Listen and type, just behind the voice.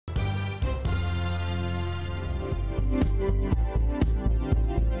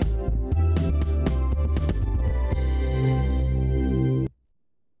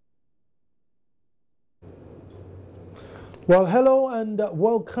Well, hello and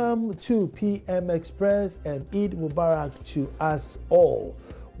welcome to PM Express and Eid Mubarak to us all.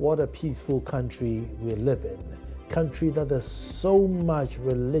 What a peaceful country we live in. Country that there's so much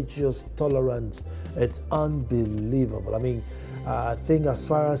religious tolerance. It's unbelievable. I mean, I think as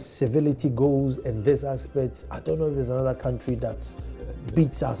far as civility goes in this aspect, I don't know if there's another country that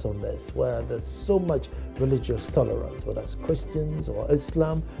beats us on this, where there's so much religious tolerance, whether it's Christians or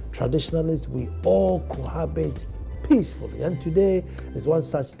Islam, traditionalists, we all cohabit peacefully. And today is one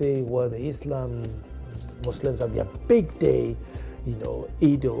such day where the Muslims have their big day,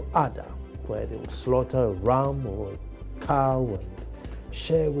 Eid al-Adha, where they will slaughter a ram or a cow and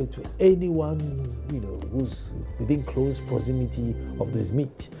share with anyone, who's within close proximity of this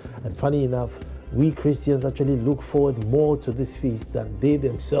meat. And funny enough, we Christians actually look forward more to this feast than they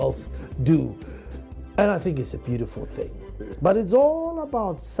themselves do. And I think it's a beautiful thing. But it's all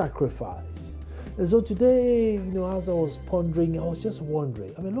about sacrifice. And so today, as I was pondering, I was just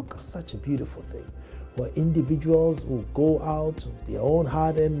wondering, look at such a beautiful thing, where individuals will go out with their own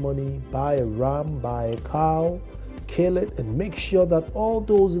hard-earned money, buy a ram, buy a cow, kill it, and make sure that all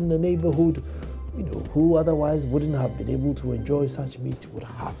those in the neighborhood, who otherwise wouldn't have been able to enjoy such meat would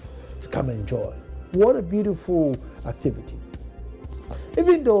have to come enjoy. What a beautiful activity.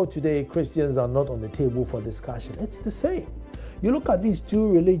 Even though today Christians are not on the table for discussion, it's the same. You look at these two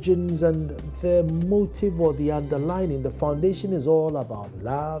religions and the motive or the underlining, the foundation is all about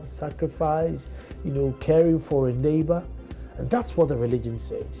love, sacrifice, caring for a neighbor. And that's what the religion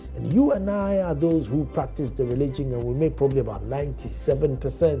says. And you and I are those who practice the religion, and we make probably about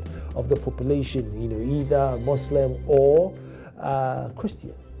 97% of the population, either Muslim or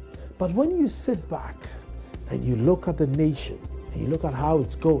Christian. But when you sit back and you look at the nation, and you look at how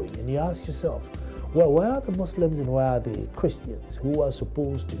it's going, and you ask yourself, well, where are the Muslims and where are the Christians who are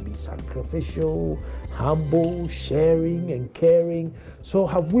supposed to be sacrificial, humble, sharing and caring? So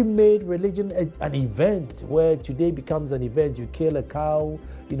have we made religion an event where today becomes an event? You kill a cow,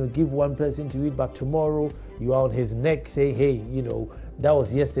 give one person to eat, but tomorrow you are on his neck, say, hey, that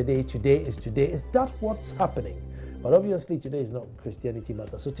was yesterday, today is today. Is that what's happening? But obviously today is not Christianity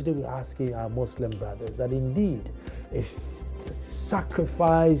matter. So today we're asking our Muslim brothers that indeed, if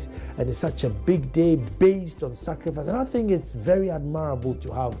sacrifice, and it's such a big day based on sacrifice, and I think it's very admirable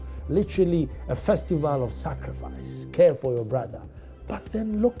to have literally a festival of sacrifice, care for your brother. But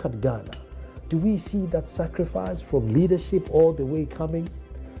then look at Ghana. Do we see that sacrifice from leadership all the way coming?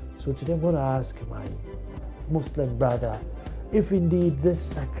 So today I'm going to ask my Muslim brother if indeed this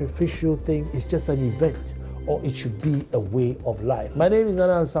sacrificial thing is just an event or it should be a way of life. My name is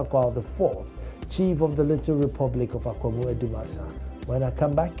Nana Sakwa the Fourth, Chief of the Little Republic of Akwamu Edumasa. When I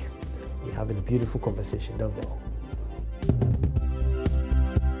come back, we're having a beautiful conversation. Don't go.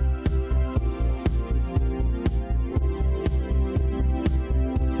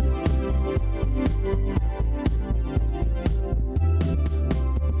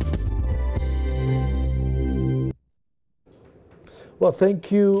 Well, thank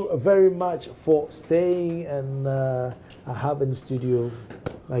you very much for staying, and I have in the studio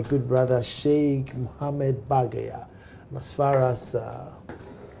my good brother Sheikh Bagnya. As far as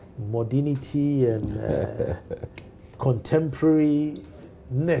modernity and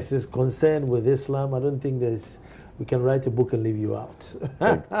contemporariness is concerned with Islam, I don't think we can write a book and leave you out.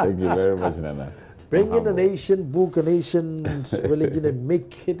 Thank you very much, Nana. Bring in a nation book, a nation's religion, and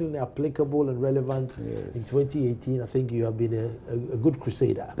make it applicable and relevant. Yes. In 2018, I think you have been a good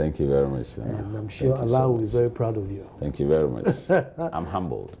crusader. Thank you very much. And I'm sure Allah will be very proud of you. Thank you very much. I'm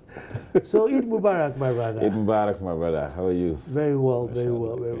humbled. So Eid Mubarak, my brother. Eid Mubarak, my brother. How are you? Very well, very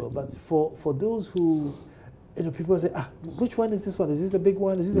well, very well. But for those who, people say, which one is this one? Is this the big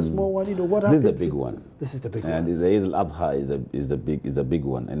one? Is this the small one? What happened? This is the big one. This is the big one. And the Eid al-Adha is the big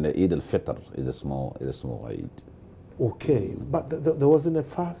one, and the Eid al-Fitr is a small Eid. Okay, but there wasn't a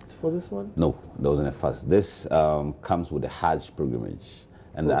fast for this one? No, there wasn't a fast. This comes with the Hajj pilgrimage,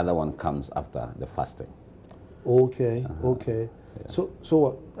 and the other one comes after the fasting. Okay, okay. Yeah. So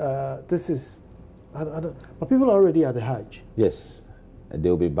what? This is, but people are already at the Hajj. Yes,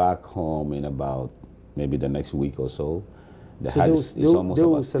 they'll be back home in about maybe the next week or so. The Hajj they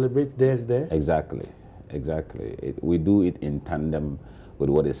will celebrate theirs there? Exactly. We do it in tandem with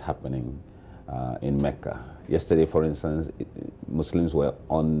what is happening in Mecca. Yesterday, for instance, Muslims were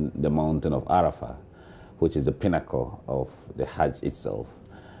on the mountain of Arafah, which is the pinnacle of the Hajj itself.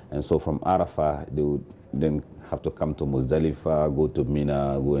 And so from Arafah, they would then have to come to Muzdalifah, go to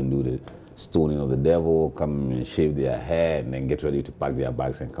Mina, go and do the stoning of the devil, come and shave their hair, and then get ready to pack their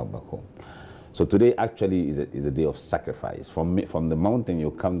bags and come back home. So today actually is a day of sacrifice. From the mountain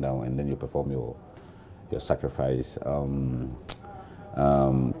you come down and then you perform your sacrifice,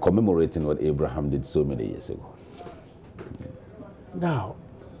 commemorating what Abraham did so many years ago. Now,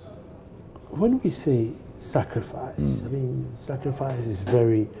 when we say sacrifice, I mean, sacrifice is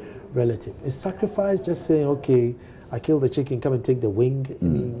very relative. Is sacrifice just saying, okay, I killed the chicken, come and take the wing? I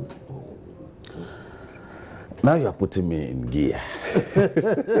mean, now you're putting me in gear.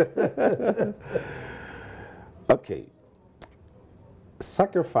 Okay.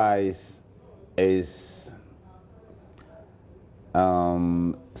 Sacrifice is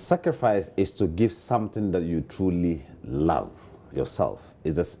to give something that you truly love yourself.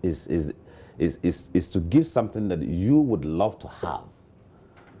 Is to give something that you would love to have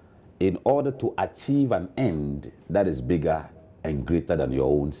in order to achieve an end that is bigger and greater than your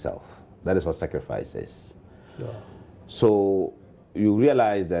own self. That is what sacrifice is. Yeah. So you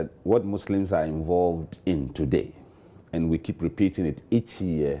realize that what Muslims are involved in today, and we keep repeating it each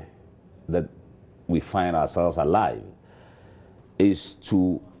year that we find ourselves alive, is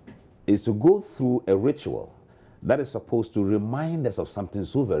to go through a ritual that is supposed to remind us of something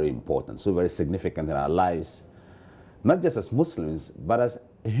so very important, so very significant in our lives, not just as Muslims, but as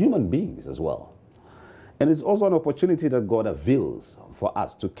human beings as well. And it's also an opportunity that God avails for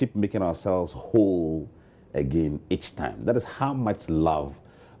us to keep making ourselves whole again each time. That is how much love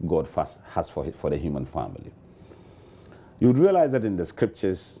God has for the human family. You would realize that in the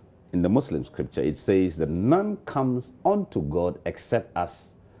scriptures, in the Muslim scripture, it says that none comes unto God except as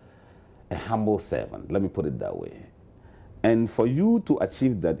a humble servant. Let me put it that way. And for you to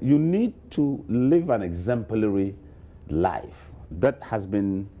achieve that, you need to live an exemplary life that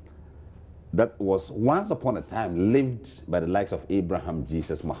was once upon a time lived by the likes of Abraham,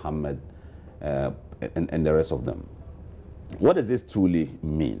 Jesus, Muhammad, and the rest of them. What does this truly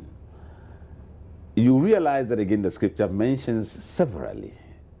mean? You realize that again the scripture mentions severally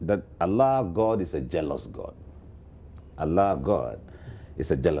that Allah, God, is a jealous God. Allah, God,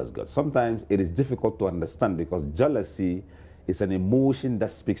 is a jealous God. Sometimes it is difficult to understand because jealousy is an emotion that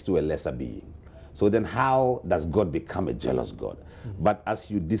speaks to a lesser being. So then how does God become a jealous God? But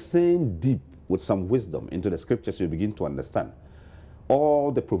as you descend deep with some wisdom into the scriptures, you begin to understand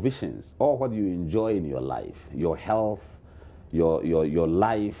all the provisions, all what you enjoy in your life, your health, your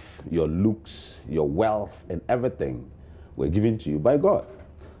life, your looks, your wealth, and everything were given to you by God.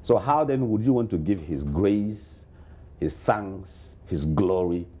 So how then would you want to give his grace, his thanks, his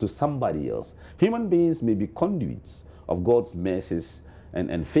glory to somebody else? Human beings may be conduits of God's mercies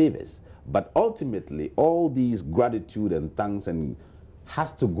and favors, but ultimately all these gratitude and thanks and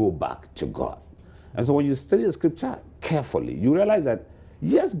has to go back to God. And so when you study the scripture carefully, you realize that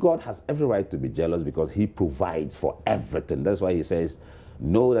yes, God has every right to be jealous because he provides for everything. That's why he says,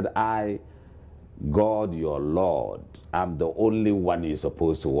 know that I, God your Lord, am the only one you're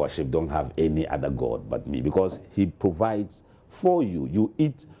supposed to worship. Don't have any other God but me, because he provides for you. You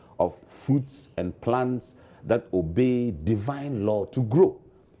eat of fruits and plants that obey divine law to grow.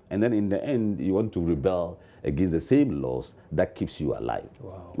 And then in the end, you want to rebel against the same laws that keeps you alive.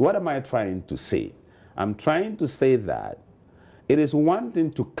 Wow. What am I trying to say? I'm trying to say that it is one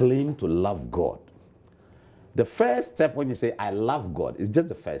thing to claim to love God. The first step when you say, I love God, is just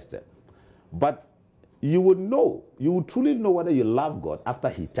the first step. But you would truly know whether you love God after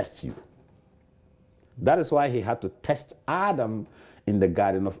he tests you. That is why he had to test Adam in the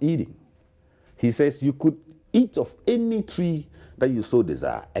Garden of Eden. He says, you could eat of any tree that you so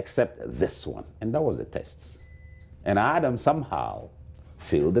desire, except this one. And that was the test. And Adam somehow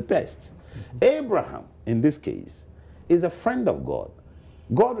failed the test. Abraham, in this case, is a friend of God.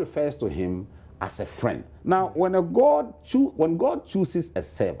 God refers to him as a friend. Now, when God chooses a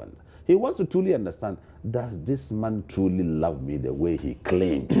servant, he wants to truly understand, does this man truly love me the way he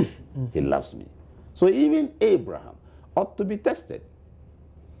claims he loves me? So even Abraham ought to be tested.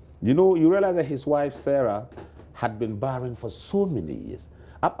 You know, you realize that his wife Sarah had been barren for so many years.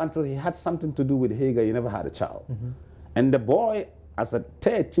 Up until he had something to do with Hagar, he never had a child. And the boy, as a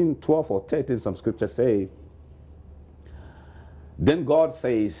 12 or 13, some scriptures say, then God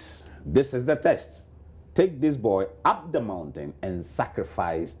says, this is the test. Take this boy up the mountain and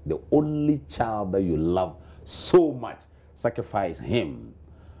sacrifice the only child that you love so much. Sacrifice him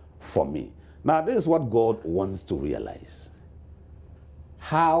for me. Now, this is what God wants to realize.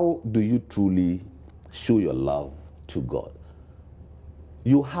 How do you truly show your love to God?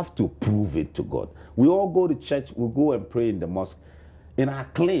 You have to prove it to God. We all go to church, we go and pray in the mosque in our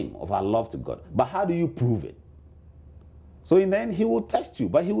claim of our love to God. But how do you prove it? So in the end, he will test you,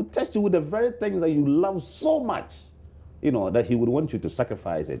 but he will test you with the very things that you love so much, that he would want you to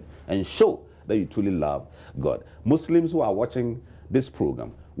sacrifice it and show that you truly love God. Muslims who are watching this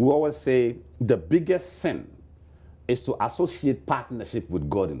program, we always say the biggest sin is to associate partnership with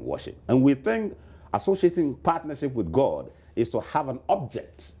God in worship. And we think associating partnership with God is to have an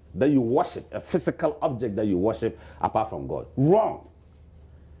object that you worship, a physical object that you worship apart from God. Wrong.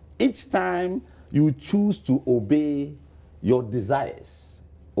 Each time you choose to obey your desires,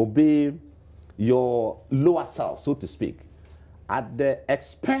 obey your lower self, so to speak, at the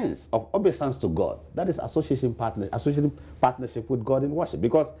expense of obeisance to God, that is associating partnership with God in worship,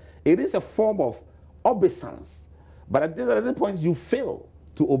 because it is a form of obeisance. But at this point, you fail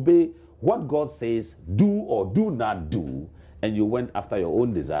to obey what God says do or do not do, and you went after your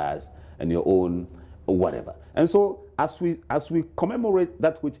own desires and your own whatever. And so as we commemorate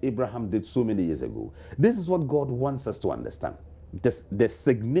that which Abraham did so many years ago, this is what God wants us to understand, the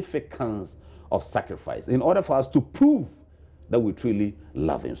significance of sacrifice, in order for us to prove that we truly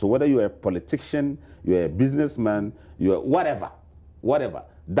love him. So whether you're a politician, you're a businessman, you're whatever,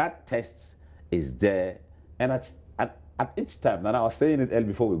 that test is there. And at each time, and I was saying it earlier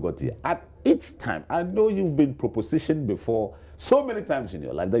before we got here, at each time, I know you've been propositioned before so many times in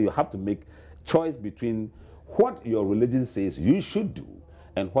your life that you have to make choice between what your religion says you should do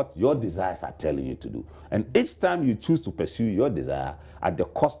and what your desires are telling you to do. And each time you choose to pursue your desire at the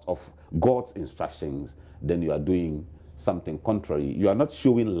cost of God's instructions, then you are doing something contrary. You are not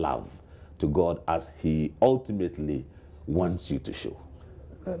showing love to God as he ultimately wants you to show.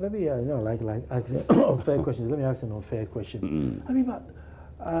 Let me, like asking unfair questions. Let me ask an unfair question. I mean,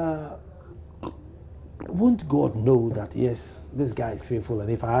 but won't God know that, yes, this guy is faithful, and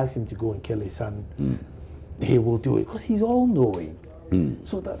if I ask him to go and kill his son, he will do it, because he's all-knowing.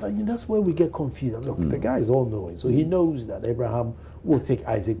 So that's where we get confused. Look, the guy is all-knowing, so he knows that Abraham will take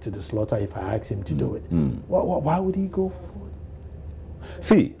Isaac to the slaughter if I ask him to do it. Why would he go forward?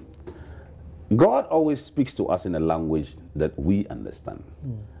 See, God always speaks to us in a language that we understand.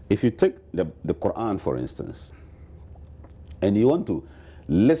 If you take the Quran, for instance, and you want to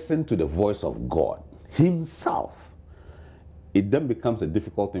listen to the voice of God himself, it then becomes a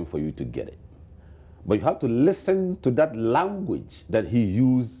difficult thing for you to get it. But you have to listen to that language that he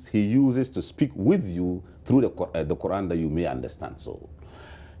uses to speak with you through the Quran, that you may understand. So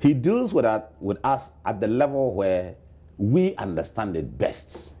he deals with us at the level where we understand it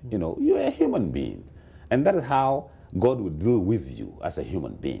best. You're a human being, and that is how God would deal with you as a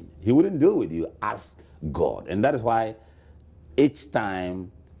human being. He wouldn't deal with you as God, and that is why each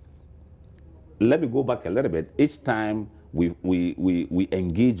time, let me go back a little bit, each time we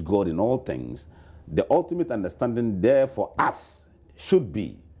engage God in all things, the ultimate understanding there for us should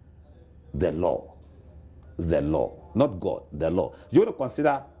be the law, not God, the law. You want to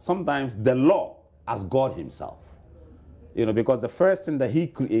consider sometimes the law as God himself. Because the first thing that he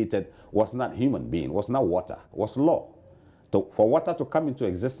created was not human being, was not water, was law. So for water to come into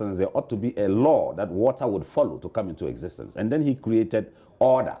existence, there ought to be a law that water would follow to come into existence. And then he created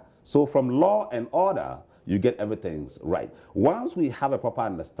order. So from law and order, you get everything right. Once we have a proper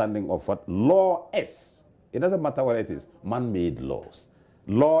understanding of what law is, it doesn't matter what it is, man-made laws.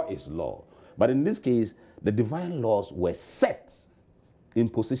 Law is law. But in this case, the divine laws were set in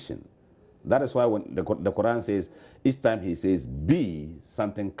position. That is why when the Quran says, each time he says be,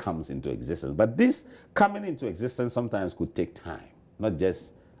 something comes into existence. But this coming into existence sometimes could take time, not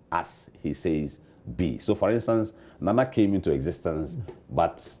just as he says be. So for instance, Nana came into existence,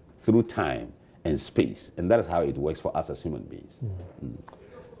 but through time and space. And that is how it works for us as human beings.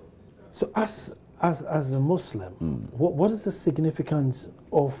 So as a Muslim, what is the significance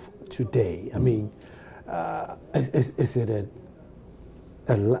of today? I mean, is it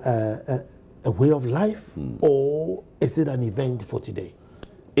a way of life, or is it an event for today?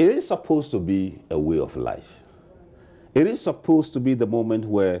 It is supposed to be a way of life. It is supposed to be the moment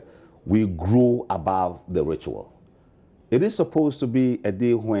where we grow above the ritual. It is supposed to be a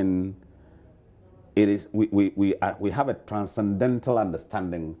day when it is we have a transcendental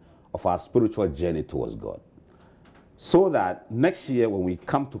understanding of our spiritual journey towards God, so that next year when we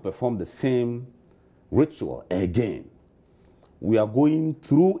come to perform the same ritual again, we are going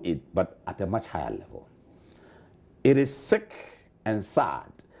through it, but at a much higher level. It is sick and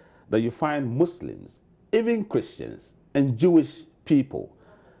sad that you find Muslims, even Christians and Jewish people,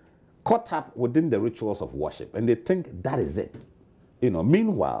 caught up within the rituals of worship, and they think that is it.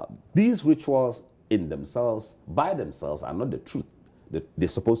 Meanwhile, these rituals in themselves, by themselves, are not the truth. They're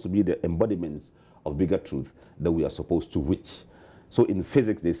supposed to be the embodiments of bigger truth that we are supposed to reach. So in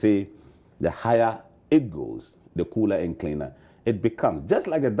physics, they say the higher it goes, the cooler and cleaner it becomes. Just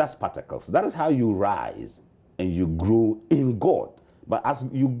like the dust particles. That is how you rise and you grow in God. But as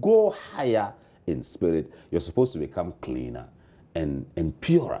you go higher in spirit, you're supposed to become cleaner and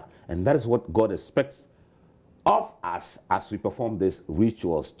purer. And that is what God expects of us as we perform these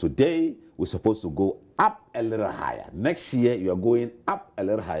rituals. Today, we're supposed to go up a little higher. Next year, you are going up a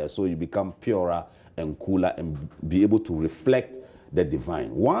little higher so you become purer and cooler and be able to reflect the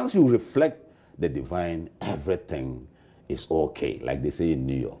divine. Once you reflect the divine, everything is okay, like they say in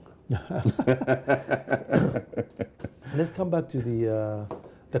New York. Let's come back to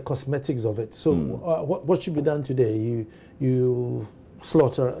the cosmetics of it. So, what should be done today? You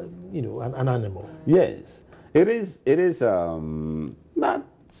slaughter, an animal. Yes, it is not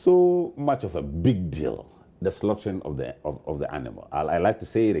so much of a big deal. The slaughtering of the animal. I like to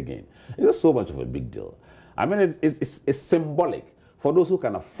say it again. It's not so much of a big deal. I mean, it's symbolic for those who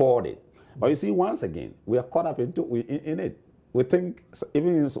can afford it. But you see, once again, we are caught up in it. We think,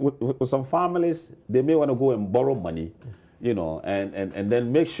 even with some families, they may want to go and borrow money, and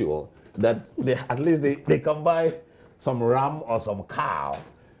then make sure that at least they can buy some ram or some cow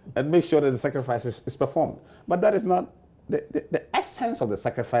and make sure that the sacrifice is performed. But that is not, the essence of the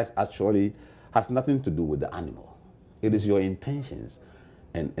sacrifice actually has nothing to do with the animal. It is your intentions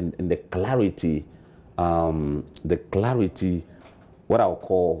and the clarity, what I'll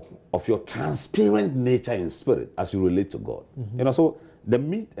call, of your transparent nature in spirit as you relate to God. So the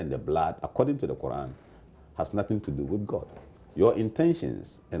meat and the blood, according to the Quran, has nothing to do with God. Your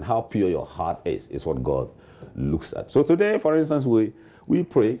intentions and how pure your heart is what God looks at. So today, for instance, we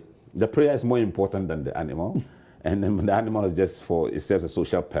pray. The prayer is more important than the animal. And then the animal is just it serves a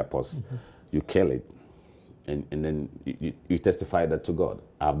social purpose. You kill it, and then you testify that to God.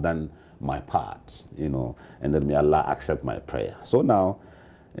 I've done my part, and then may Allah accept my prayer. So now,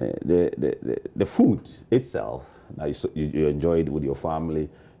 the food itself, now you enjoy it with your family,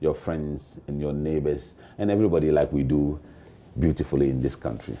 your friends, and your neighbors, and everybody, like we do beautifully in this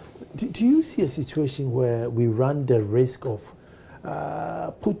country. Do you see a situation where we run the risk of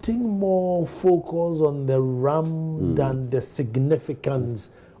putting more focus on the ram than the significance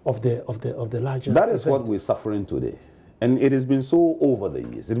of the larger That is event? what we're suffering today. And it has been so over the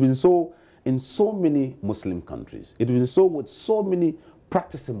years. It's been so in so many Muslim countries. It's been so with so many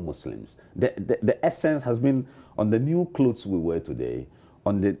practicing Muslims. The essence has been on the new clothes we wear today,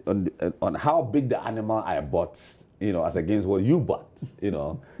 on how big the animal I bought, as against what you bought,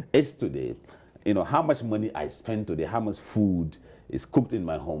 it's today. How much money I spend today, how much food is cooked in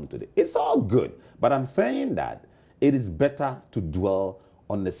my home today. It's all good. But I'm saying that it is better to dwell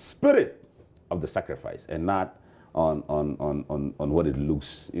on the spirit of the sacrifice and not on what it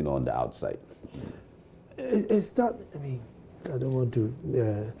looks, on the outside. Is that, I don't want to,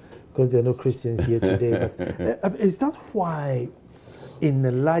 because there are no Christians here today, but is that why in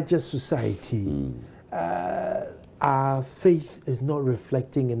the larger society, our faith is not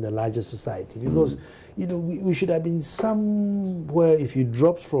reflecting in the larger society? Because, we should have been somewhere, if you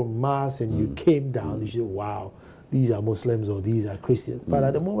dropped from Mars and you came down, you should, wow, these are Muslims or these are Christians. But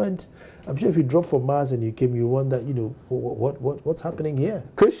at the moment, I'm sure if you drop from Mars and you came, you wonder, what's happening here?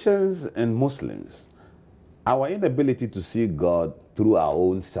 Christians and Muslims, our inability to see God through our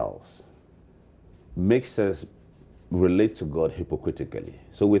own selves makes us relate to God hypocritically.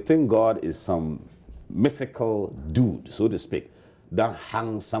 So we think God is some mythical dude, so to speak, that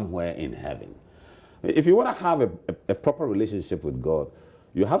hangs somewhere in heaven. If you want to have a proper relationship with God,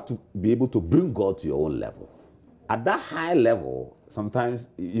 you have to be able to bring God to your own level. At that high level, sometimes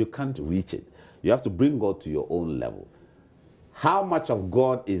you can't reach it. You have to bring God to your own level. How much of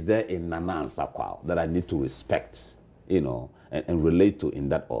God is there in Nana and Sakwao that I need to respect, and relate to in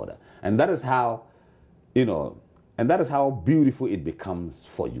that order? And that is how, and that is how beautiful it becomes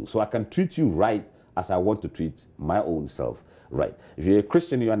for you. So I can treat you right as I want to treat my own self right. If you're a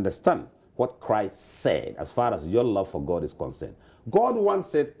Christian, you understand what Christ said as far as your love for God is concerned. God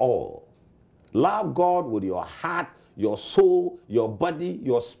wants it all. Love God with your heart, your soul, your body,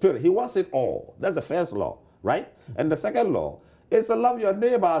 your spirit. He wants it all. That's the first law, right? And the second law is to love your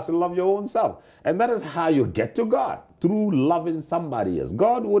neighbor as to love your own self. And that is how you get to God, through loving somebody else.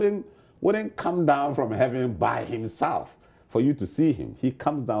 God wouldn't come down from heaven by himself for you to see him. He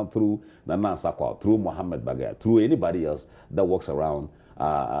comes down through Nana Sakwa, through Muhammad Bagnya, through anybody else that walks around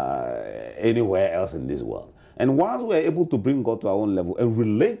anywhere else in this world. And once we're able to bring God to our own level and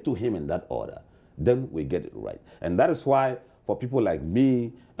relate to him in that order, then we get it right. And that is why for people like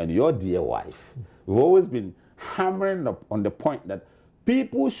me and your dear wife, we've always been hammering up on the point that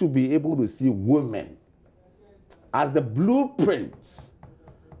people should be able to see women as the blueprint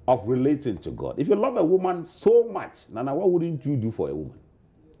of relating to God. If you love a woman so much, Nana, what wouldn't you do for a woman?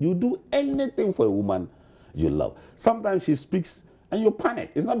 You do anything for a woman you love. Sometimes she speaks and you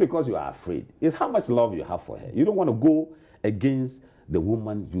panic. It's not because you are afraid. It's how much love you have for her. You don't want to go against the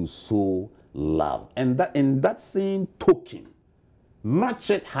woman you so love. And that in that same token, match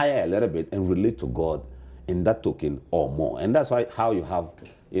it higher a little bit and relate to God in that token or more. And that's why how you have,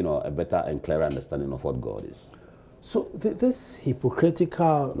 a better and clearer understanding of what God is. So this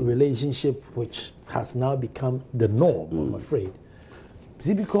hypocritical relationship, which has now become the norm, I'm afraid, is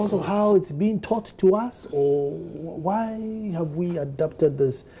it because of how it's being taught to us, or why have we adopted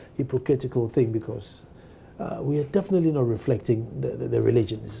this hypocritical thing? Because we are definitely not reflecting the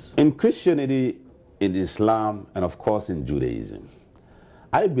religions. In Christianity, in Islam, and of course in Judaism,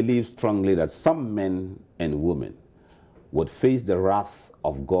 I believe strongly that some men and women would face the wrath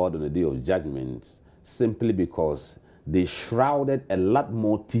of God on the day of judgment simply because they shrouded a lot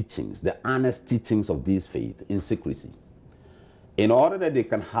more teachings, the honest teachings of this faith, in secrecy, in order that they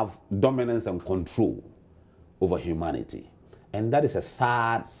can have dominance and control over humanity. And that is a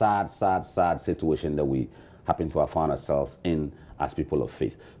sad, sad, sad, sad situation that we happen to have found ourselves in as people of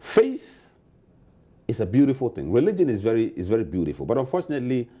faith. Faith is a beautiful thing. Religion is very beautiful. But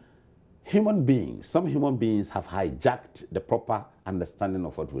unfortunately, some human beings have hijacked the proper understanding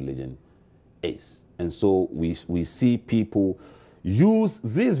of what religion is. And so we see people use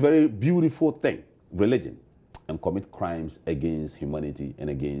this very beautiful thing, religion, and commit crimes against humanity and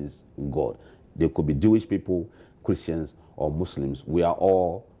against God. They could be Jewish people, Christians, or Muslims. We are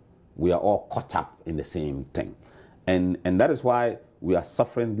all caught up in the same thing. And that is why we are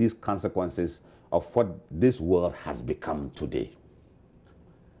suffering these consequences of what this world has become today.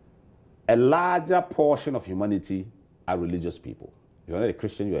 A larger portion of humanity are religious people. If you're not a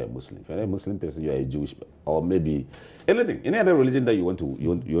Christian, you're a Muslim. If you're not a Muslim person, you're a Jewish, or maybe anything, any other religion that you want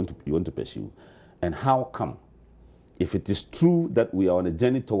to pursue. And how come, if it is true that we are on a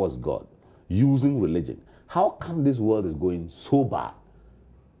journey towards God using religion, how come this world is going so bad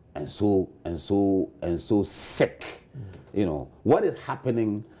and so sick? What is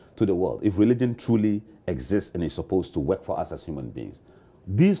happening to the world if religion truly exists and is supposed to work for us as human beings?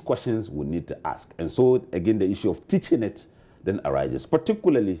 These questions we need to ask. And so again, the issue of teaching it then arises,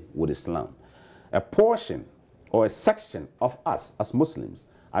 particularly with Islam. A portion or a section of us as Muslims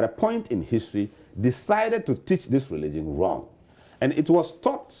at a point in history decided to teach this religion wrong. And it was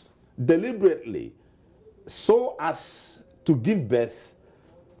taught deliberately so as to give birth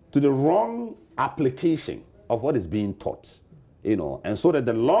to the wrong application of what is being taught. And so that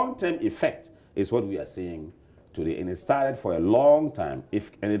the long-term effect is what we are seeing today. And it started for a long time.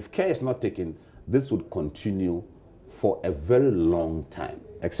 If care is not taken, this would continue for a very long time,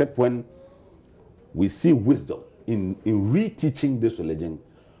 except when we see wisdom in reteaching this religion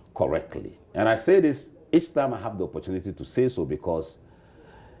correctly. And I say this each time I have the opportunity to say so, because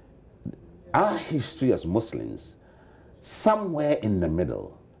our history as Muslims, somewhere in the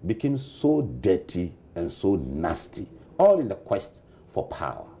middle, became so dirty and so nasty, all in the quest for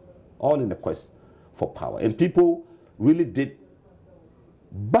power. And people really did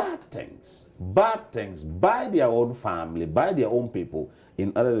bad things by their own family, by their own people,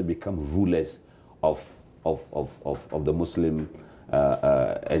 in order to become rulers of the Muslim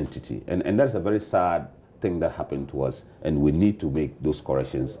entity. And that's a very sad thing that happened to us, and we need to make those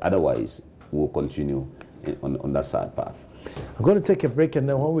corrections. Otherwise, we'll continue on that sad path. I'm going to take a break, and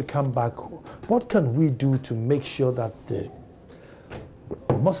then when we come back, what can we do to make sure that the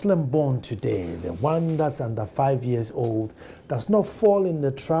Muslim born today, the one that's under 5 years old, does not fall in the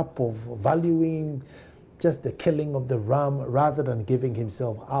trap of valuing just the killing of the ram rather than giving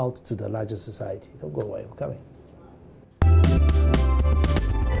himself out to the larger society? Don't go away, I'm coming.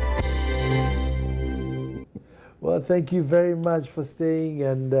 Well, thank you very much for staying,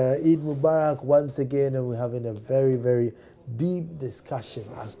 and Eid Mubarak once again, and we're having a very, very deep discussion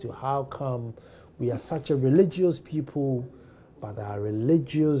as to how come we are such a religious people, but our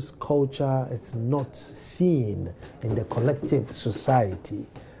religious culture is not seen in the collective society.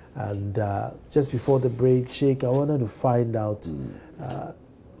 And just before the break, Sheikh, I wanted to find out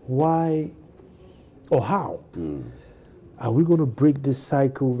why or how are we going to break this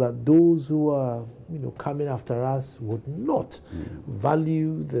cycle that those who are coming after us would not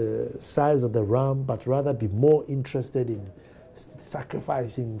value the size of the ram, but rather be more interested in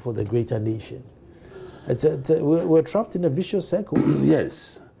sacrificing for the greater nation. We're trapped in a vicious circle.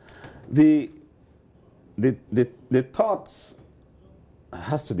 Yes. The thoughts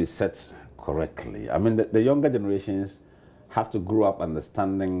has to be set correctly. I mean, the younger generations have to grow up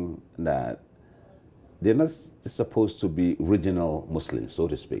understanding that they're not supposed to be regional Muslims, so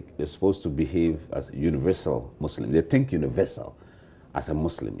to speak. They're supposed to behave as universal Muslims. They think universal as a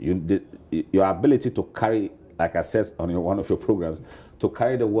Muslim. Your ability to carry, like I said on one of your programs, to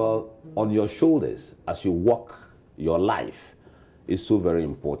carry the world on your shoulders as you walk your life is so very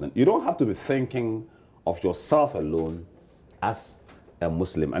important. You don't have to be thinking of yourself alone as a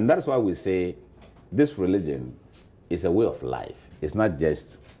Muslim. And that's why we say this religion is a way of life. It's not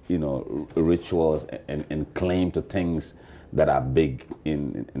just, rituals and claim to things that are big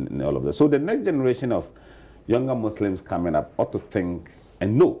in all of this. So the next generation of younger Muslims coming up ought to think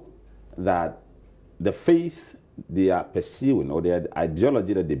and know that the faith they are pursuing, or the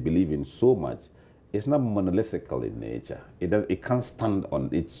ideology that they believe in so much, is not monolithical in nature. It can't stand on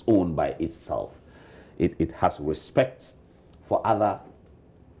its own by itself. It has respect for other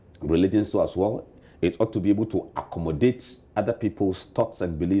religions too as well. It ought to be able to accommodate other people's thoughts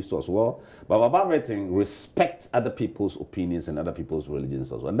and beliefs too as well. But above everything, respect other people's opinions and other people's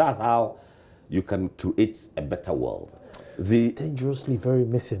religions as well. And that's how you can create a better world. It's dangerously very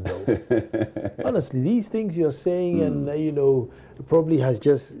missing, though. Honestly, these things you're saying, and probably has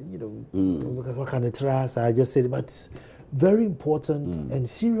just, because what kind of trust I just said, but it's very important and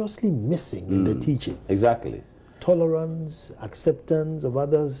seriously missing in the teaching. Exactly. Tolerance, acceptance of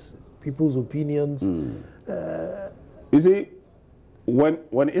others, people's opinions. You see,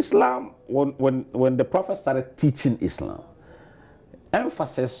 when Islam, when the Prophet started teaching Islam,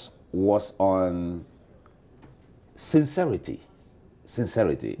 emphasis was on sincerity,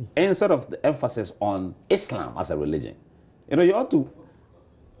 instead of the emphasis on Islam as a religion. You ought to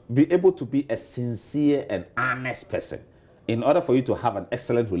be able to be a sincere and honest person in order for you to have an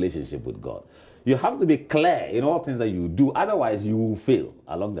excellent relationship with God. You have to be clear in all things that you do, otherwise you will fail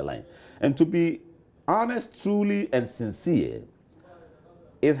along the line. And to be honest, truly, and sincere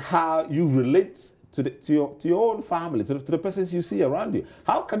is how you relate to your own family, to the persons you see around you.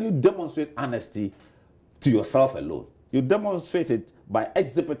 How can you demonstrate honesty to yourself alone? You demonstrate it by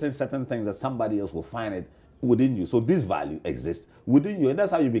exhibiting certain things that somebody else will find it within you. So this value exists within you, and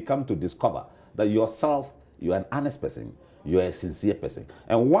that's how you become to discover that yourself, you're an honest person, you're a sincere person.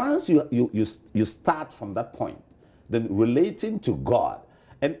 And once you start from that point, then relating to God,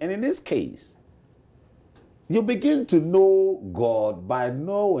 and in this case, you begin to know God by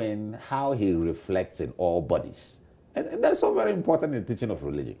knowing how he reflects in all bodies. And that's so very important in the teaching of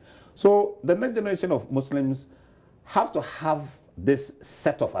religion. So the next generation of Muslims have to have this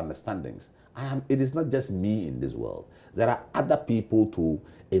set of understandings. It is not just me in this world. There are other people too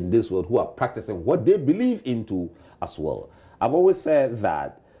in this world who are practicing what they believe into as well. I've always said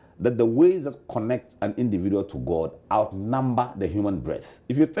that the ways that connect an individual to God outnumber the human breath.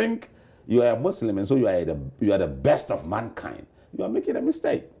 If you think you are a Muslim and so you are the best of mankind, you are making a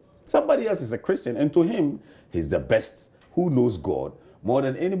mistake. Somebody else is a Christian, and to him, he's the best who knows God more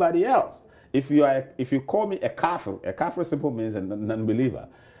than anybody else. If you call me a kafir simply means a non-believer.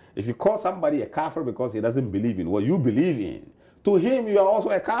 If you call somebody a kafir because he doesn't believe in what you believe in, to him you are also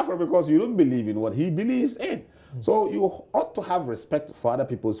a kafir because you don't believe in what he believes in. So you ought to have respect for other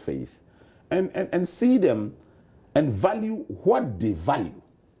people's faith and see them and value what they value.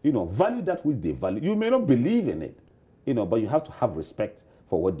 Value that which they value. You may not believe in it, but you have to have respect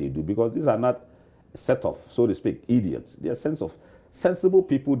for what they do, because these are not a set of, so to speak, idiots. They are sensible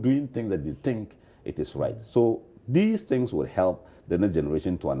people doing things that they think it is right. So these things will help the next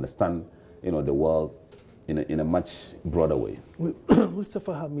generation to understand, the world in a much broader way.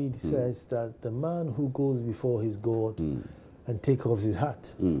 Mustafa Hamid says that the man who goes before his God and takes off his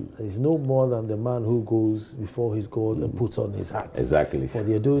hat is no more than the man who goes before his God and puts on his hat. Exactly. For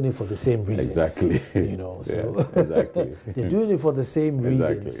they're doing it for the same reasons. Exactly. So exactly. They're doing it for the same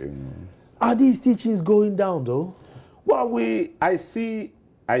reasons. Exactly. Are these teachings going down though? Well, I see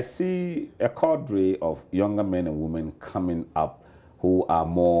a cadre of younger men and women coming up who are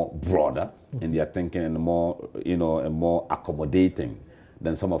more broader in their thinking and more, and more accommodating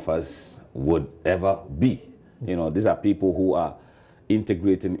than some of us would ever be. These are people who are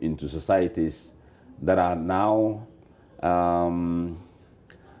integrating into societies that are now,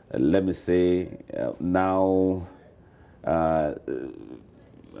 let me say,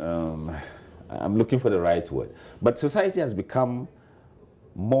 I'm looking for the right word, but society has become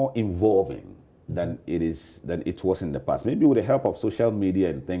more involving than it was in the past. Maybe with the help of social media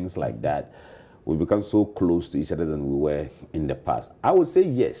and things like that, we become so close to each other than we were in the past. I would say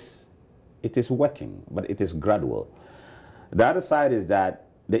yes, it is working, but it is gradual. The other side is that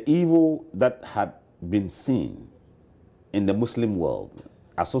the evil that had been seen in the Muslim world,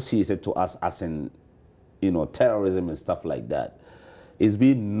 associated to us as in, terrorism and stuff like that, is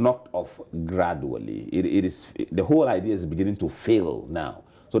being knocked off gradually. The whole idea is beginning to fail now.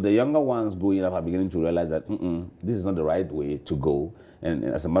 So the younger ones growing up are beginning to realize that this is not the right way to go. And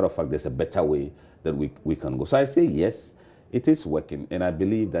as a matter of fact, there's a better way that we can go. So I say yes, it is working, and I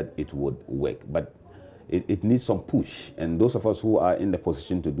believe that it would work. But it needs some push. And those of us who are in the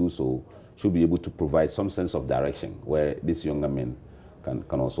position to do so should be able to provide some sense of direction where these younger men can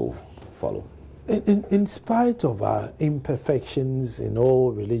also follow. In spite of our imperfections in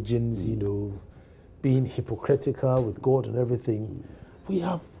all religions, you know, being hypocritical with God and everything, we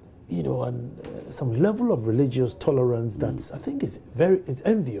have, you know, some level of religious tolerance that I think is it's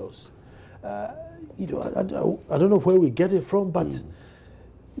envious. You know, I don't know where we get it from, but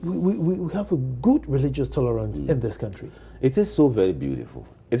we have a good religious tolerance in this country. It is so very beautiful.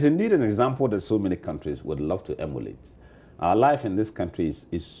 It's indeed an example that so many countries would love to emulate. Our life in this country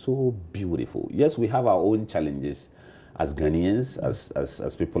is so beautiful. Yes, we have our own challenges as Ghanaians,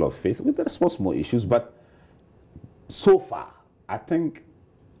 as people of faith, with small issues, but so far, I think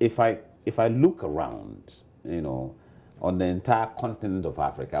if I look around, you know, on the entire continent of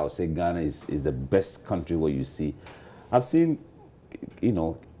Africa, I would say Ghana is the best country where you see. I've seen, you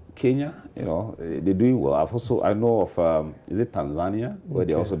know, Kenya, you know, they're doing well. I know of, is it Tanzania, where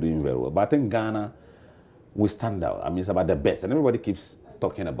they're also doing very well. But I think Ghana, we stand out. I mean, it's about the best, and everybody keeps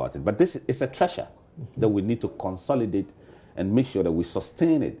talking about it. But this is a treasure that we need to consolidate and make sure that we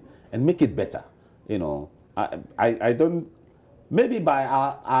sustain it and make it better. You know, I don't, maybe by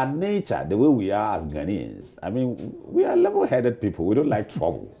our nature, the way we are as Ghanaians, I mean, we are level-headed people. We don't like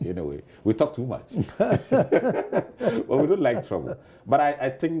trouble, you know. We talk too much. But we don't like trouble. But I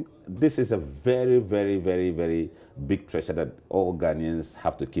think this is a very, very, very, very big treasure that all Ghanaians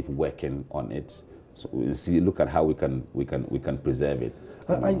have to keep working on it. So we'll see, look at how we can preserve it.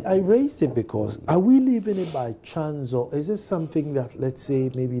 I raised it because are we leaving it by chance, or is it something that, let's say,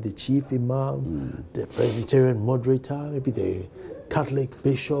 maybe the chief imam, the Presbyterian moderator, maybe the Catholic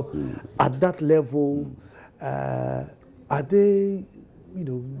bishop, at that level, are they, you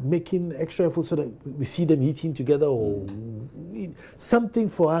know, making extra effort so that we see them eating together, or something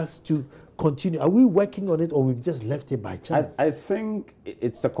for us to continue? Are we working on it, or we've just left it by chance? I think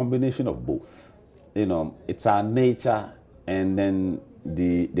it's a combination of both. You know, it's our nature, and then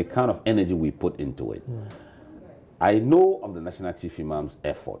the kind of energy we put into it. I know of the National Chief Imam's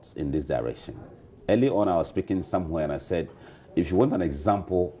efforts in this direction. Early on, I was speaking somewhere and I said, if you want an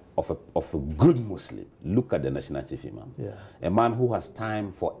example of a good Muslim, look at the National Chief Imam. Yeah. A man who has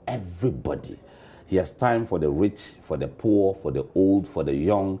time for everybody. He has time for the rich, for the poor, for the old, for the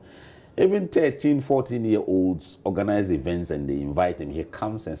young. Even 13, 14-year-olds organize events and they invite him. He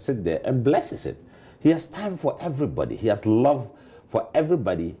comes and sits there and blesses it. He has time for everybody. He has love for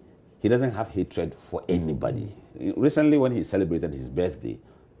everybody. He doesn't have hatred for anybody. Recently, when he celebrated his birthday,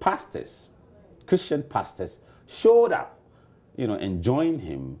 pastors, Christian pastors, showed up, you know, and joined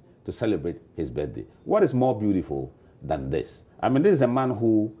him to celebrate his birthday. What is more beautiful than this? I mean, this is a man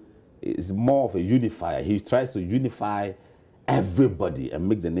who is more of a unifier. He tries to unify everybody and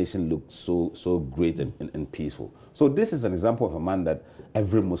make the nation look so great and peaceful. So this is an example of a man that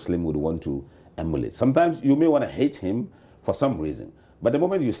every Muslim would want to emulate. Sometimes you may want to hate him for some reason, but the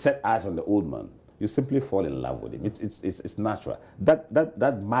moment you set eyes on the old man, you simply fall in love with him. It's natural.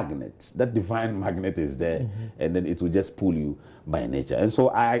 That magnet, that divine magnet is there, and then it will just pull you by nature. And so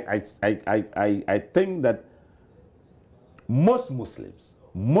I think that most Muslims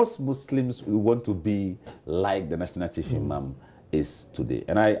will want to be like the National Chief Imam is today.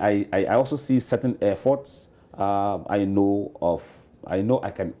 And I also see certain efforts. I know of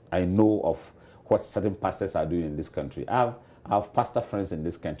what certain pastors are doing in this country. I have pastor friends in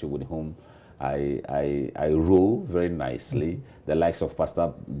this country with whom I roll very nicely, the likes of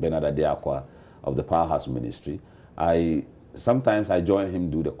Pastor Bernard Adeakwa of the Powerhouse Ministry. Sometimes I join him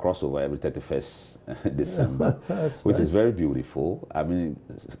do the crossover every 31st December, which is very beautiful. I mean,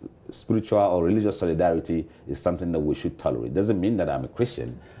 spiritual or religious solidarity is something that we should tolerate. It doesn't mean that I'm a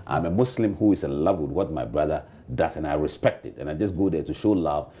Christian. I'm a Muslim who is in love with what my brother does, and I respect it. And I just go there to show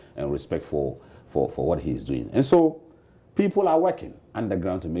love and respect for what he's doing. And so people are working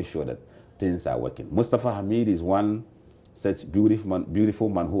underground to make sure that things are working. Mustafa Hamid is one such beautiful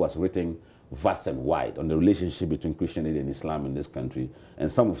man who has written vast and wide on the relationship between Christianity and Islam in this country. And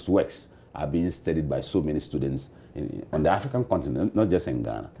some of his works are being studied by so many students on the African continent, not just in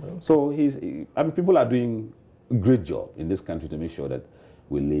Ghana. Okay. So people are doing a great job in this country to make sure that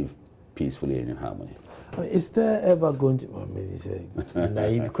we live peacefully and in harmony. I mean, is there ever going to, well, maybe it's a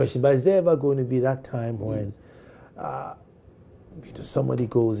naive question, but is there ever going to be that time when somebody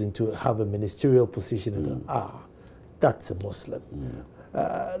goes into have a ministerial position and that's a Muslim?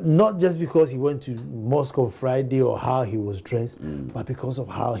 Not just because he went to mosque on Friday or how he was dressed, but because of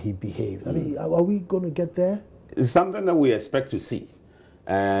how he behaved. I mean, are we going to get there? It's something that we expect to see.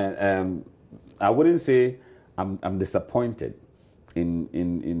 I wouldn't say I'm disappointed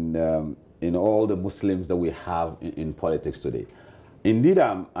in in all the Muslims that we have in politics today. Indeed,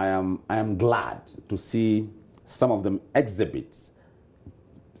 I am glad to see some of them exhibit,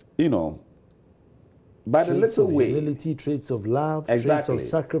 you know, by the Traits little of way, humility, traits of love, exactly, traits of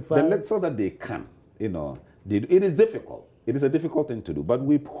sacrifice. the little that they can, you know. It is difficult. It is a difficult thing to do, but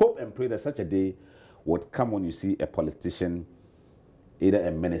we hope and pray that such a day would come when you see a politician, either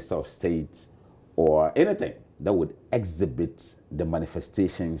a minister of state or anything, that would exhibit the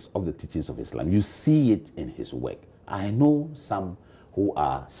manifestations of the teachings of Islam. You see it in his work. I know some who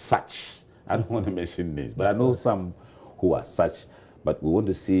are such. I don't want to mention names, but I know some who are such. But we want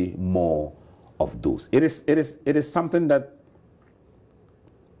to see more of those. It is something that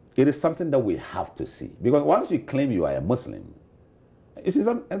we have to see, because once you claim you are a Muslim, you see,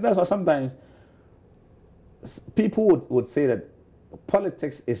 that's why sometimes people would say that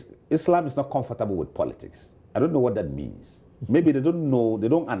Islam is not comfortable with politics. I don't know what that means. Maybe they don't know, they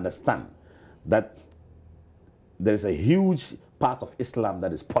don't understand that there is a huge part of Islam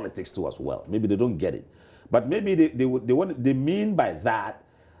that is politics too as well. Maybe they don't get it. But maybe they mean by that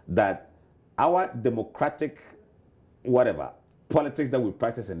our democratic whatever politics that we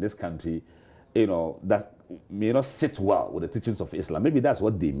practice in this country, you know, that may not sit well with the teachings of Islam. Maybe that's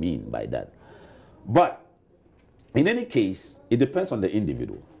what they mean by that. But in any case, it depends on the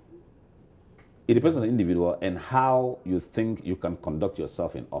individual. It depends on the individual and how you think you can conduct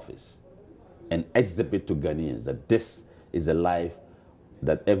yourself in office and exhibit to Ghanaians that this is a life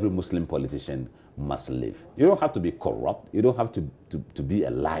that every Muslim politician must live. You don't have to be corrupt. You don't have to be a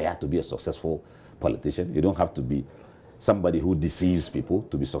liar to be a successful politician. You don't have to be somebody who deceives people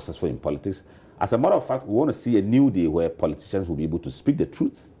to be successful in politics. As a matter of fact, we want to see a new day where politicians will be able to speak the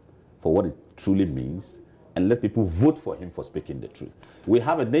truth for what it truly means and let people vote for him for speaking the truth. We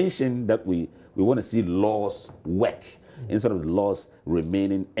have a nation that we want to see laws work instead of the laws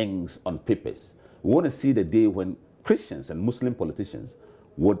remaining inks on papers. We want to see the day when Christians and Muslim politicians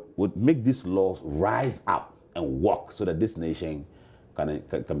would make these laws rise up and work so that this nation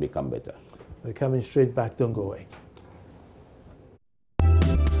can become better. We're coming straight back, don't go away.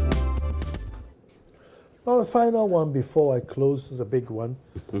 Well, the final one before I close is a big one.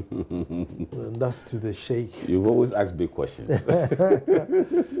 And that's to the Sheikh. You've always asked big questions.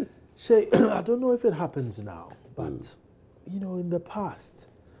 Sheikh, I don't know if it happens now, but you know, in the past,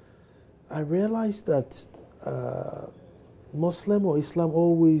 I realized that Muslim or Islam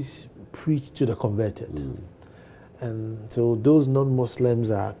always preach to the converted. And so those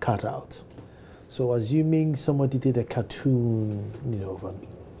non-Muslims are cut out. So assuming somebody did a cartoon, you know, of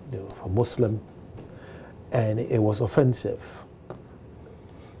a Muslim, and it was offensive,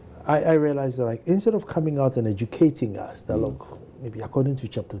 I realized that, like, instead of coming out and educating us that, look, maybe according to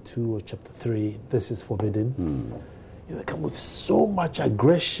chapter 2 or chapter 3, this is forbidden, you know, come with so much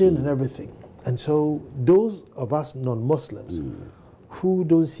aggression and everything. And so those of us non-Muslims who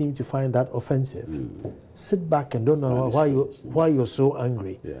don't seem to find that offensive sit back and don't know why you're so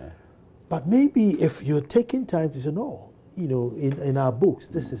angry. Yeah. But maybe if you're taking time to say, no, you know, in our books,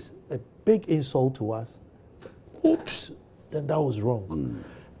 this is a big insult to us. Oops, then that was wrong.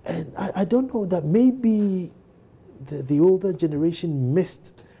 And I don't know, that maybe the older generation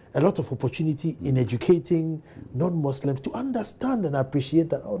missed a lot of opportunity in educating non-Muslims to understand and appreciate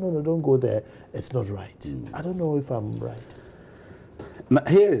that, oh, no, don't go there, it's not right. I don't know if I'm right. Now,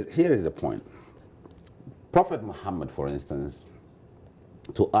 here is the point. Prophet Muhammad, for instance,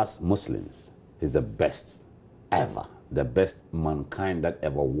 to us Muslims, is the best ever, the best mankind that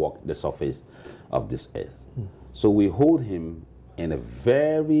ever walked the surface of this earth. So we hold him in a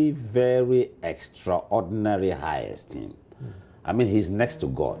very, very extraordinary high esteem. I mean, he's next to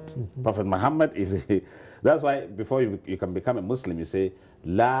God. Prophet Muhammad, that's why before you can become a Muslim, you say,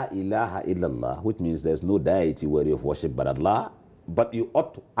 La ilaha illallah, which means there's no deity worthy of worship but Allah. But you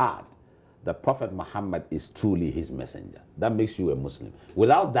ought to add that Prophet Muhammad is truly his messenger. That makes you a Muslim.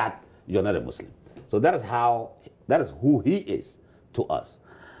 Without that, you're not a Muslim. So that is who he is to us.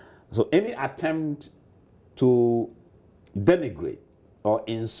 So any attempt to denigrate or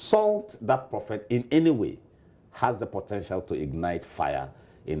insult that prophet in any way has the potential to ignite fire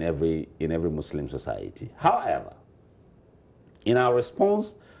in every Muslim society. However, in our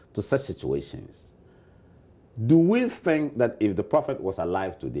response to such situations, do we think that if the prophet was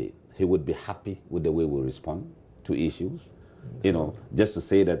alive today, he would be happy with the way we respond to issues? You know, just to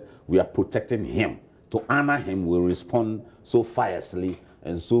say that we are protecting him, to honor him, we respond so fiercely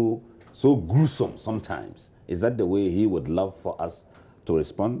and so gruesome sometimes. Is that the way he would love for us to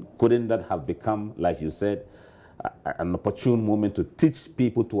respond? Couldn't that have become, like you said, an opportune moment to teach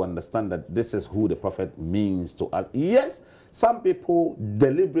people to understand that this is who the prophet means to us? Yes, some people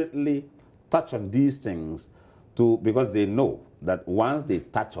deliberately touch on these things because they know that once they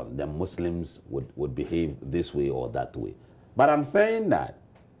touch on them, Muslims would behave this way or that way. But I'm saying that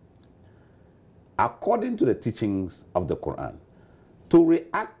according to the teachings of the Quran, to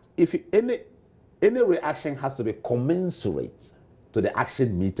react, any reaction has to be commensurate to the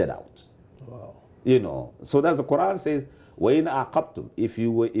action meted out. Wow. You know, so that's the Quran says, وَإِنْ أَعْقَبْتُمْ, if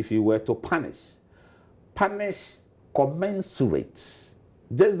you were to punish commensurate.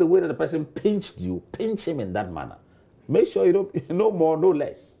 Just the way that the person pinched you, pinch him in that manner. Make sure you don't, no more, no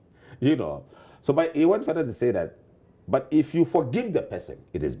less. You know. So but he went further to say that, but if you forgive the person,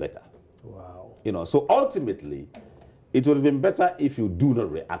 it is better. Wow. You know, so ultimately, it would have been better if you do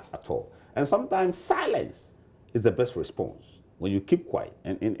not react at all. And sometimes silence is the best response. When you keep quiet,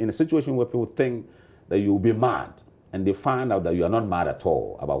 and in a situation where people think that you'll be mad, and they find out that you are not mad at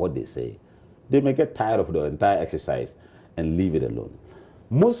all about what they say, they may get tired of the entire exercise and leave it alone.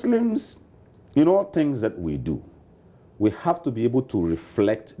 Muslims, in all things that we do, we have to be able to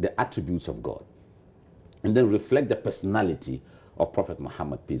reflect the attributes of God and then reflect the personality of Prophet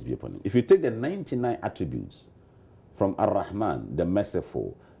Muhammad, peace be upon him. If you take the 99 attributes from Ar-Rahman, the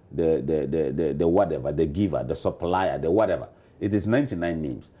merciful, the whatever, the giver, the supplier, the whatever, it is 99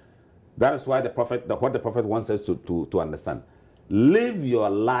 names. That is why what the Prophet wants us to understand. Live your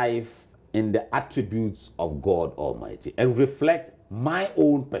life in the attributes of God Almighty and reflect my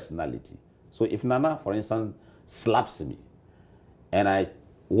own personality. So if Nana, for instance, slaps me and I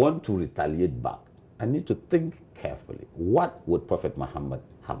want to retaliate back, I need to think carefully. What would Prophet Muhammad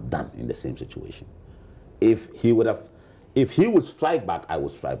have done in the same situation? If he would strike back, I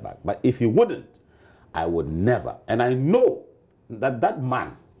would strike back. But if he wouldn't, I would never. And I know that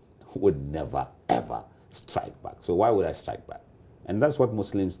man would never, ever strike back. So why would I strike back? And that's what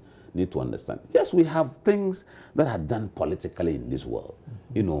Muslims need to understand. Yes, we have things that are done politically in this world,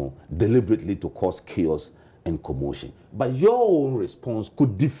 you know, deliberately to cause chaos and commotion. But your own response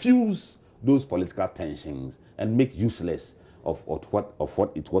could diffuse those political tensions and make useless of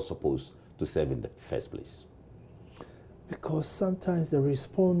what it was supposed to serve in the first place. Because sometimes the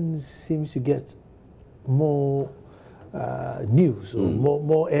response seems to get more news or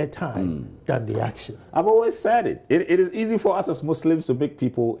more airtime than the action. I've always said it. It is easy for us as Muslims to make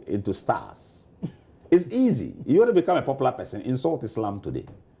people into stars. It's easy. You want to become a popular person, insult Islam today.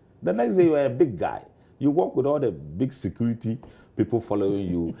 The next day you are a big guy. You work with all the big security people following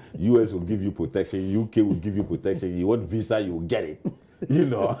you. US will give you protection. UK will give you protection. You want visa, you will get it. You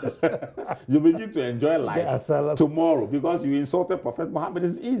know, you begin to enjoy life tomorrow because you insulted Prophet Muhammad.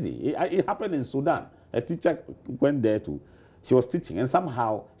 It's easy. It happened in Sudan. A teacher went there she was teaching, and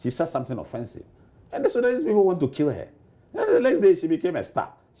somehow she said something offensive. And the Sudanese people want to kill her. And the next day she became a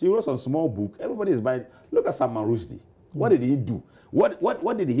star. She wrote some small book. Everybody is buying. Look at Salman Rushdie. What did he do?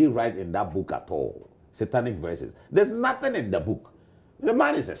 What did he write in that book at all? Satanic verses. There's nothing in the book. The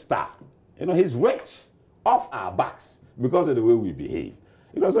man is a star. You know, he's rich off our backs because of the way we behave.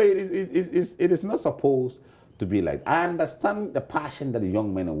 You know, so it is not supposed to be like. I understand the passion that the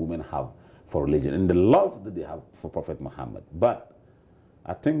young men and women have for religion and the love that they have for Prophet Muhammad. But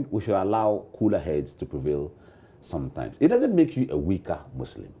I think we should allow cooler heads to prevail sometimes. It doesn't make you a weaker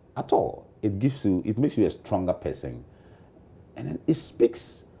Muslim at all. It makes you a stronger person. And it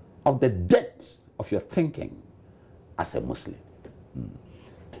speaks of the depth of your thinking as a Muslim.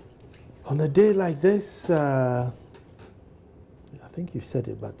 On a day like this, I think you've said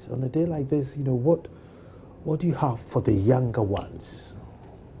it, but on a day like this, you know, what do you have for the younger ones?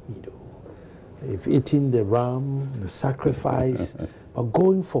 You know, they've eaten the ram, the sacrifice, but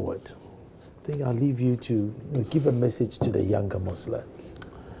going forward, I think I'll leave you to give a message to the younger Muslims.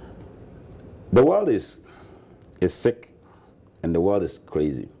 The world is sick and the world is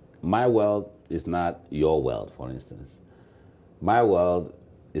crazy. My world is not your world, for instance. My world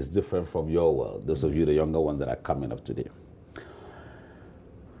is different from your world, those of you, the younger ones that are coming up today.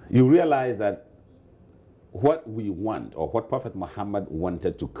 You realize that what we want, or what Prophet Muhammad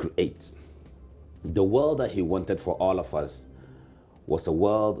wanted to create, the world that he wanted for all of us, was a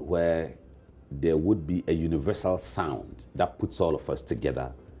world where there would be a universal sound that puts all of us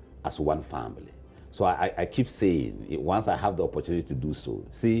together as one family. So I keep saying, once I have the opportunity to do so,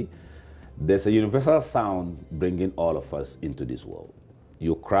 see, there's a universal sound bringing all of us into this world.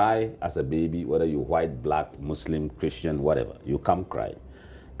 You cry as a baby, whether you're white, black, Muslim, Christian, whatever, you come cry.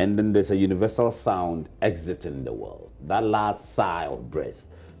 And then there's a universal sound exiting the world. That last sigh of breath,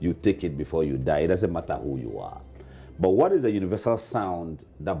 you take it before you die. It doesn't matter who you are. But what is the universal sound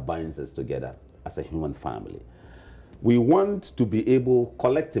that binds us together as a human family? We want to be able,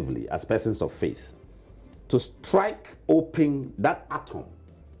 collectively, as persons of faith, to strike open that atom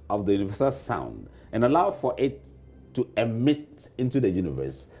of the universal sound and allow for it to emit into the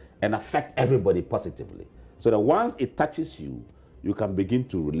universe and affect everybody positively. So that once it touches you, you can begin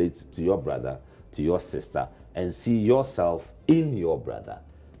to relate to your brother, to your sister, and see yourself in your brother.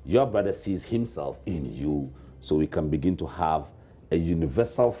 Your brother sees himself in you, so we can begin to have a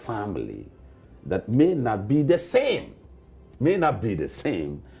universal family that may not be the same,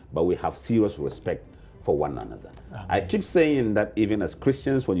 but we have serious respect for one another. Amen. I keep saying that even as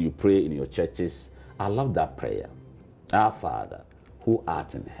Christians, when you pray in your churches, I love that prayer. Our Father, who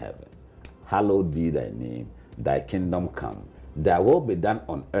art in heaven, hallowed be thy name, thy kingdom come, thy will be done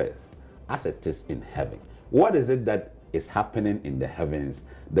on earth as it is in heaven. What is it that is happening in the heavens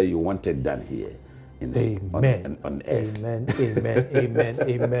that you want it done here? Amen. On earth. Amen. Amen. Amen.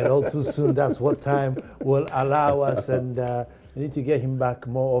 Amen. All too soon, that's what time will allow us, and we need to get him back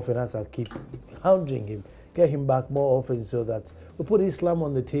more often, as I keep hounding him. Get him back more often so that we put Islam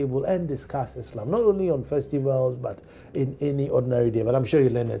on the table and discuss Islam, not only on festivals, but in any ordinary day. But I'm sure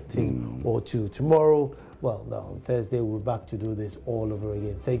you'll learn a thing or two. Tomorrow, well, no, on Thursday, we're back to do this all over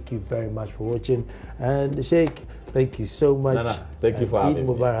again. Thank you very much for watching. And Sheikh, thank you so much. Thank you for having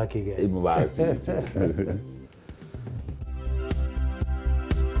me. Eid Mubarak again. Eid Mubarak to you too.